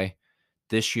this guy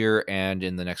this year and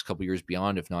in the next couple years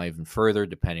beyond, if not even further,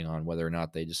 depending on whether or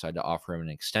not they decide to offer him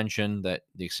the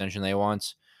extension they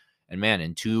want. And man,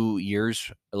 in 2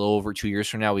 years, a little over 2 years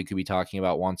from now, we could be talking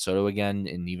about Juan Soto again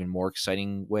in even more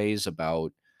exciting ways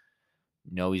about,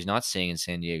 no, he's not staying in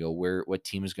San Diego. What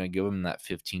team is going to give him that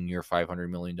 15-year, $500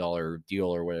 million deal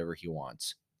or whatever he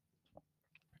wants?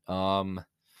 Um,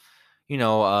 you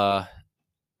know,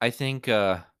 I think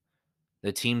the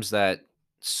teams that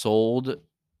sold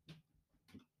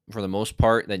for the most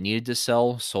part that needed to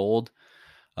sell sold.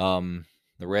 Um,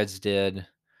 the Reds did,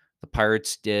 the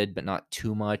Pirates did, but not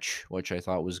too much, which I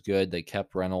thought was good. They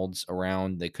kept Reynolds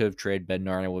around. They could have traded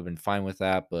Bednar, and I would have been fine with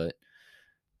that, but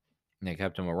they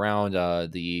kept him around.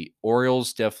 The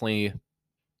Orioles definitely,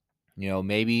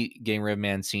 maybe getting rid of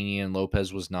Mancini and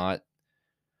Lopez was not.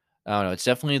 I don't know. It's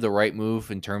definitely the right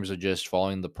move in terms of just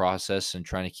following the process and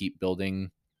trying to keep building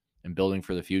and building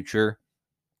for the future.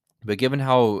 But given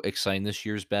how exciting this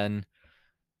year's been,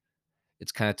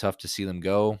 it's kind of tough to see them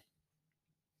go.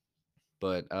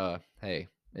 But hey,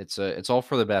 it's all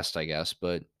for the best, I guess.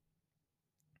 But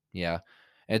yeah,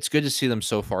 And it's good to see them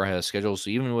so far ahead of schedule. So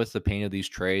even with the pain of these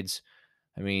trades,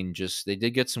 I mean, just they did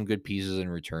get some good pieces in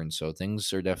return. So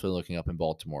things are definitely looking up in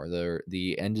Baltimore.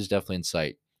 The end is definitely in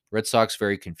sight. Red Sox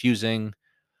very confusing.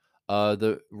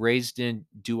 The Rays didn't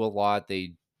do a lot.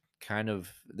 They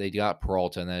got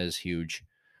Peralta, and that is huge.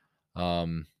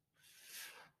 Um,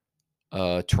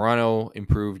 Toronto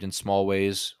improved in small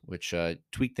ways, which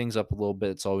tweaked things up a little bit.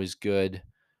 It's always good.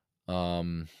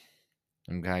 Um,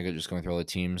 I'm kind of just going through all the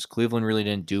teams. Cleveland really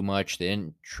didn't do much. They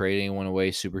didn't trade anyone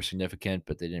away super significant,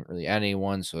 but they didn't really add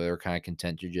anyone, so they were kind of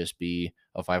content to just be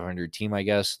a 500 team, I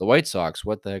guess. The White Sox,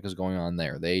 what the heck is going on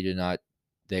there? They did not.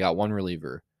 They got one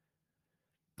reliever,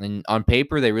 and on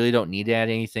paper, they really don't need to add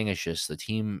anything. It's just the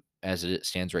team as it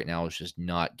stands right now is just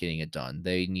not getting it done.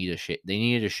 They needed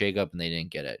a shake up, and they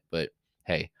didn't get it. But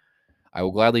hey, I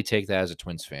will gladly take that as a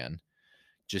Twins fan.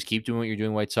 Just keep doing what you're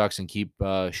doing, White Sox, and keep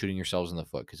shooting yourselves in the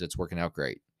foot because it's working out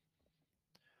great.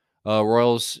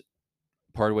 Royals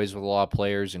parted ways with a lot of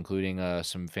players, including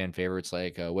some fan favorites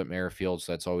like Whit Merrifield,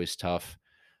 so that's always tough.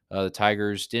 The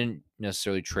Tigers didn't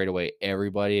necessarily trade away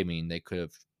everybody. I mean, they could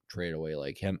have traded away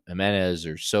like Jimenez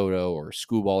or Soto or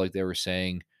Screwball, like they were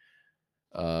saying.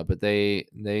 But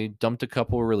they dumped a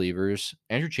couple of relievers.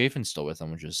 Andrew Chafin's still with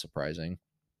them, which is surprising.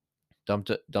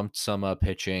 Dumped some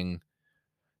pitching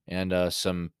and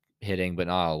some hitting, but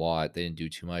not a lot. They didn't do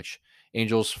too much.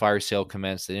 Angels fire sale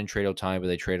commenced. They didn't trade Otani, but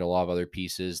they traded a lot of other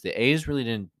pieces. The A's really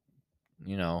didn't,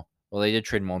 well, they did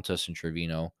trade Montes and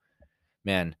Trevino.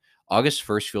 Man, August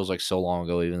 1st feels like so long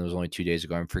ago, even though it was only 2 days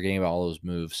ago. I'm forgetting about all those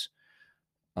moves.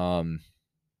 So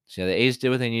yeah, the A's did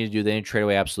what they needed to do. They didn't trade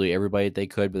away absolutely everybody that they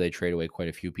could, but they traded away quite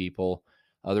a few people.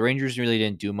 The Rangers really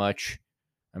didn't do much.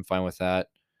 I'm fine with that.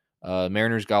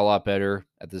 Mariners got a lot better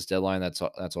at this deadline. That's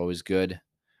always good.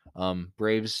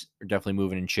 Braves are definitely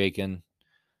moving and shaking.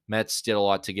 Mets did a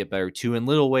lot to get better too in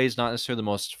little ways, not necessarily the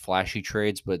most flashy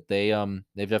trades, but they've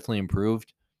definitely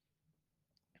improved.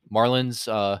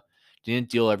 Marlins didn't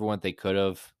deal everyone they could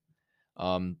have.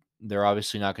 They're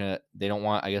obviously not gonna. They don't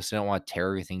want. I guess they don't want to tear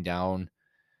everything down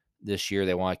this year.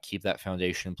 They want to keep that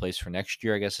foundation in place for next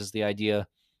year. I guess is the idea,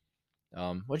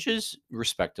 which is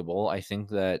respectable. I think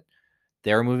that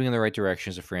they're moving in the right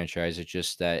direction as a franchise. It's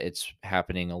just that it's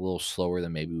happening a little slower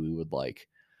than maybe we would like.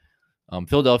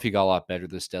 Philadelphia got a lot better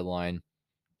this deadline,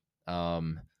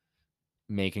 um,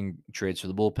 making trades for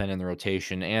the bullpen and the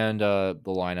rotation and the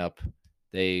lineup.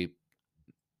 They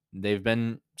they've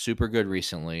been super good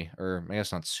recently, or I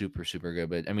guess not super good,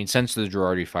 but I mean since the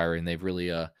Girardi firing, they've really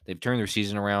they've turned their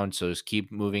season around. So just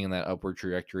keep moving in that upward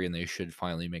trajectory, and they should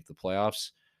finally make the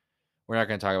playoffs. We're not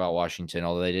going to talk about Washington,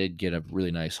 although they did get a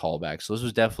really nice haul back. So this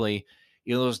was definitely,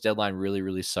 this deadline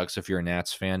really sucks if you're a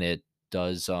Nats fan.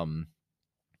 Does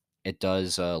it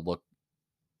does look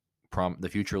the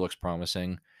future looks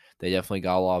promising. They definitely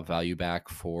got a lot of value back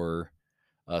for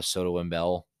Soto and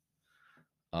Bell.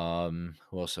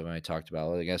 Who else have I talked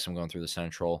about? I guess I'm going through the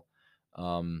Central.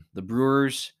 The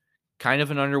Brewers, kind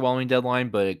of an underwhelming deadline,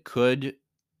 but it could,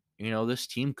 this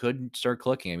team could start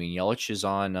clicking. I mean, Yelich is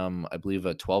on, I believe,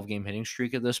 a 12-game hitting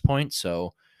streak at this point,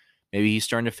 so maybe he's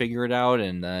starting to figure it out.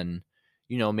 And then,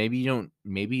 maybe you don't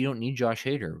need Josh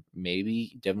Hader.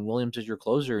 Maybe Devin Williams is your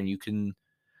closer, and you can.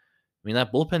 I mean,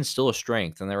 that bullpen's still a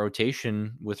strength, and the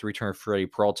rotation with the return of Freddie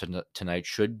Peralta tonight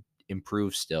should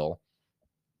improve still.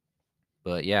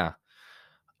 But yeah,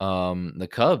 the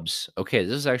Cubs. Okay,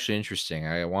 this is actually interesting.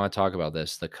 I want to talk about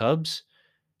this. The Cubs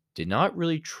did not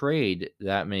really trade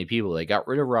that many people. They got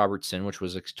rid of Robertson, which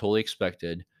was totally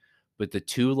expected. But the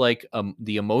two,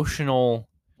 the emotional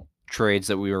trades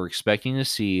that we were expecting to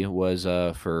see was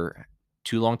for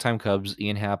two longtime Cubs,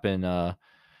 Ian Happ and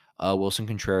Wilson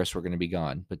Contreras were going to be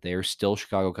gone, but they are still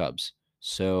Chicago Cubs.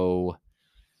 So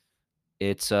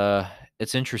it's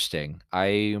interesting. I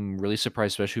am really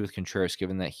surprised, especially with Contreras,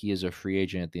 given that he is a free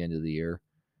agent at the end of the year.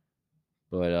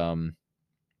 But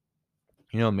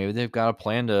maybe they've got a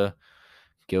plan to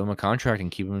give him a contract and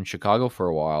keep him in Chicago for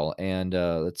a while. And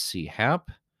let's see,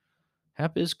 Hap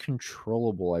is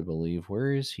controllable, I believe.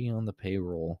 Where is he on the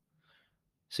payroll?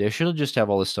 See, I should just have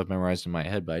all this stuff memorized in my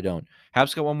head, but I don't.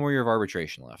 Hap's got one more year of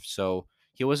arbitration left, so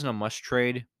he wasn't a must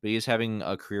trade, but he's having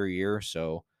a career year.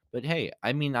 So, but hey,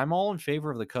 I mean, I'm all in favor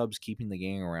of the Cubs keeping the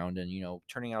gang around and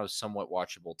turning out a somewhat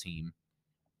watchable team.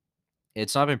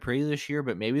 It's not been pretty this year,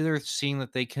 but maybe they're seeing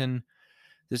that they can.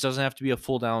 This doesn't have to be a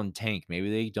full down tank. Maybe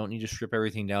they don't need to strip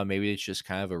everything down. Maybe it's just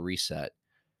kind of a reset.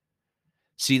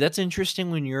 See, that's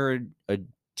interesting when you're a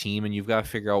team and you've got to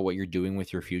figure out what you're doing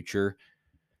with your future.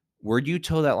 Where do you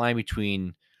toe that line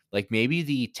between maybe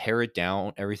the tear it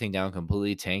down, everything down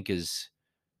completely tank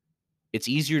it's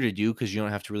easier to do because you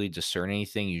don't have to really discern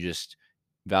anything. You just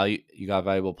you got a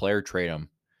valuable player, trade them.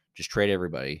 Just trade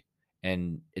everybody.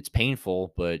 And it's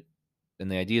painful, but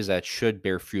and the idea is that should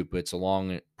bear fruit, but it's a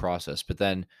long process. But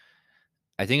then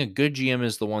I think a good GM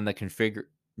is the one that can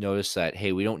notice that,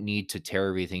 hey, we don't need to tear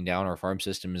everything down. Our farm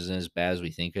system isn't as bad as we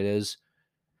think it is.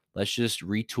 Let's just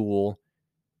retool,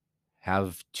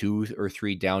 have 2 or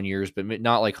 3 down years, but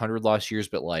not like 100 loss years,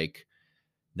 but like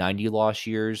 90 loss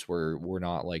years where we're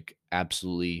not like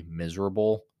absolutely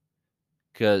miserable.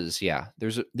 Because yeah,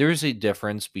 there's a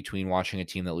difference between watching a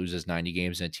team that loses 90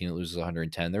 games and a team that loses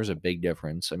 110. There's a big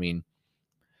difference. I mean,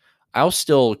 I'll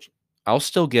still I'll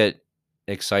still get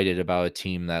excited about a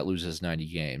team that loses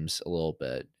 90 games a little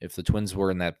bit. If the Twins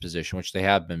were in that position, which they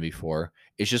have been before,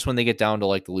 it's just when they get down to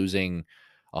like the losing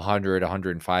 100,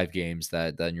 105 games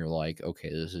that then you're like, okay,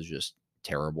 this is just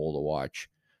terrible to watch.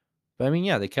 But I mean,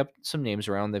 yeah, they kept some names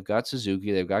around. They've got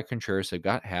Suzuki, they've got Contreras, they've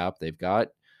got Happ, they've got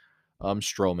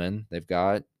Stroman, they've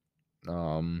got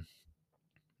um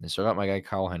they still got my guy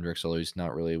Kyle Hendricks, although he's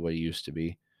not really what he used to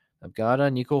be. I've got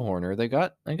Nico Horner. They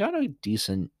got a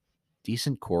decent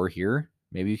core here.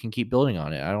 Maybe you can keep building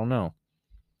on it. I don't know.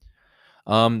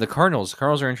 The Cardinals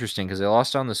are interesting because they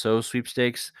lost on the Soto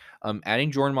sweepstakes.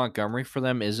 Adding Jordan Montgomery for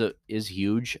them is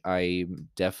huge. I'm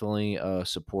definitely a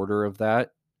supporter of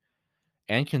that.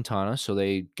 And Quintana, so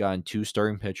they got 2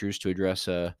 starting pitchers to address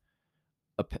a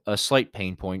slight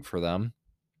pain point for them.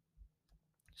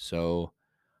 So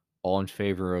all in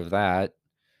favor of that.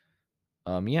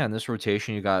 Yeah, in this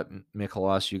rotation, you got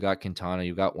Mikolas, you got Quintana,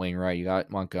 you got Wainwright, you got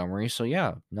Montgomery. So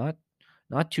yeah, not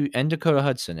too, and Dakota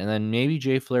Hudson, and then maybe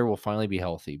Jay Flair will finally be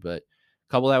healthy. But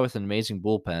couple that with an amazing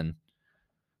bullpen,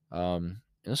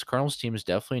 this Cardinals team is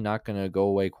definitely not going to go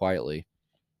away quietly.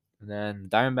 And then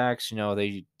Diamondbacks,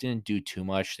 they didn't do too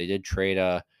much. They did trade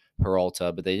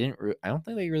Peralta, but they didn't. I don't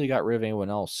think they really got rid of anyone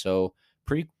else. So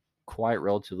pretty quiet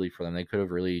relatively for them. They could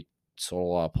have really sold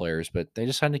a lot of players, but they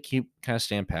just had to keep kind of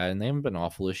stand pat, and they haven't been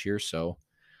awful this year. So,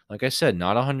 like I said,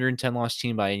 not a 110 loss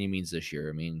team by any means this year.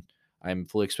 I mean, I'm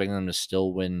fully expecting them to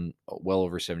still win well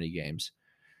over 70 games.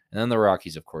 And then the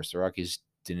Rockies, of course. The Rockies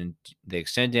didn't. They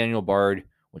extend Daniel Bard,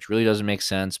 which really doesn't make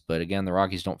sense. But again, the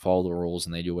Rockies don't follow the rules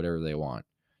and they do whatever they want.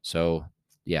 So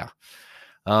yeah,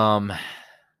 um,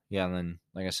 yeah. And then,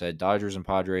 like I said, Dodgers and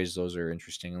Padres, those are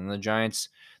interesting. And the Giants,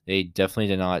 they definitely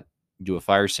did not do a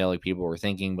fire sale like people were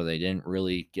thinking, but they didn't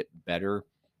really get better.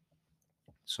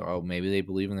 So maybe they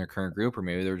believe in their current group, or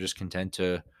maybe they're just content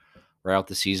to ride out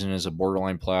the season as a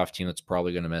borderline playoff team that's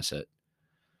probably going to miss it.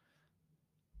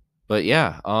 But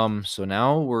yeah, so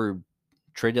now we're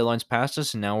trade deadline's past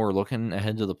us, and now we're looking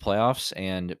ahead to the playoffs.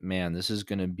 And man, this is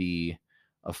going to be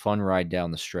a fun ride down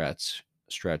the Stretch.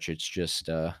 It's just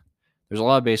there's a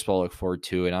lot of baseball to look forward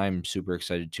to, and I'm super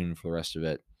excited to tune in for the rest of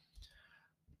it.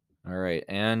 All right,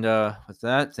 and with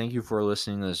that, thank you for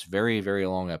listening to this very very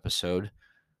long episode.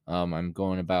 I'm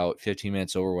going about 15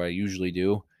 minutes over what I usually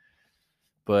do,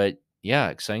 but yeah,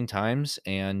 exciting times.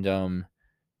 And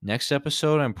next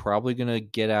episode, I'm probably going to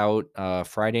get out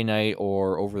Friday night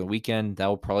or over the weekend. That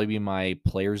will probably be my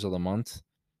Players of the Month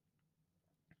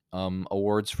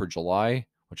awards for July,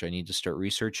 which I need to start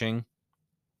researching.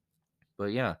 But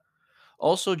yeah,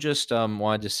 also just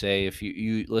wanted to say, if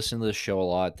you listen to this show a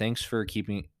lot, thanks for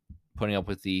putting up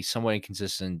with the somewhat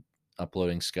inconsistent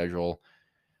uploading schedule.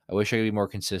 I wish I could be more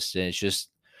consistent. It's just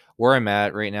where I'm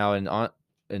at right now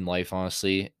in life,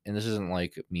 honestly. And this isn't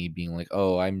like me being like,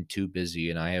 oh, I'm too busy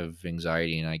and I have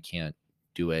anxiety and I can't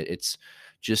do it. It's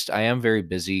just I am very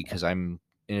busy because I'm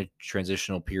in a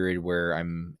transitional period where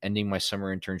I'm ending my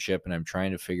summer internship and I'm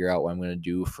trying to figure out what I'm going to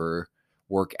do for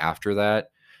work after that.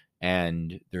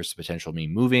 And there's the potential of me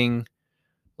moving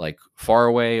like far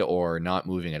away or not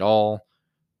moving at all,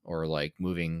 or like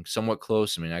moving somewhat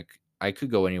close. I mean, I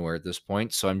could go anywhere at this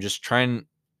point. So I'm just trying,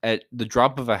 at the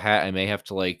drop of a hat, I may have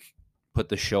to like put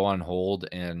the show on hold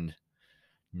and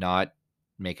not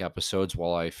make episodes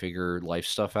while I figure life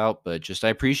stuff out. But just I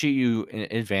appreciate you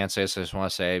in advance. I just want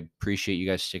to say I appreciate you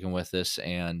guys sticking with this,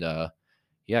 and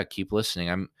yeah, keep listening.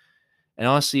 And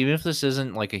honestly, even if this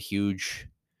isn't like a huge,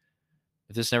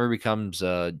 if this never becomes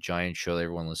a giant show that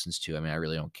everyone listens to, I mean, I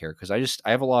really don't care, because I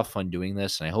have a lot of fun doing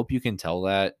this, and I hope you can tell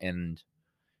that. And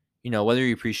whether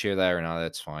you appreciate that or not,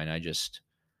 that's fine. I just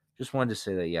wanted to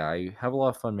say that, yeah, I have a lot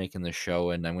of fun making this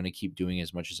show, and I'm going to keep doing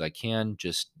as much as I can.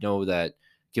 Just know that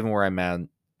given where I'm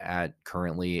at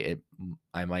currently,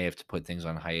 I might have to put things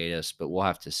on hiatus, but we'll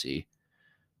have to see.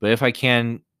 But if I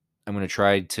can, I'm going to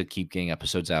try to keep getting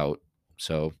episodes out.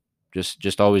 So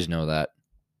just always know that.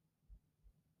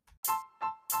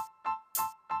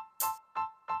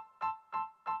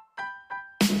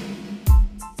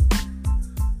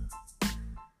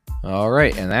 All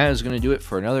right, and that is going to do it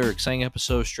for another exciting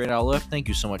episode of Straight Out Left. Thank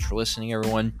you so much for listening,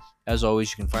 everyone. As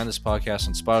always, you can find this podcast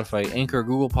on Spotify, Anchor,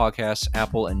 Google Podcasts,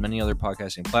 Apple, and many other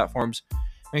podcasting platforms.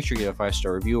 Make sure you get a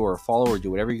 5-star review or a follow, or do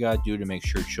whatever you got to do to make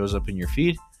sure it shows up in your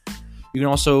feed. You can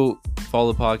also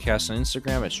follow the podcast on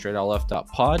Instagram at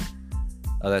straightoutLeft.pod.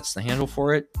 That's the handle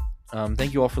for it.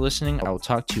 Thank you all for listening. I will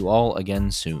talk to you all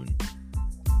again soon.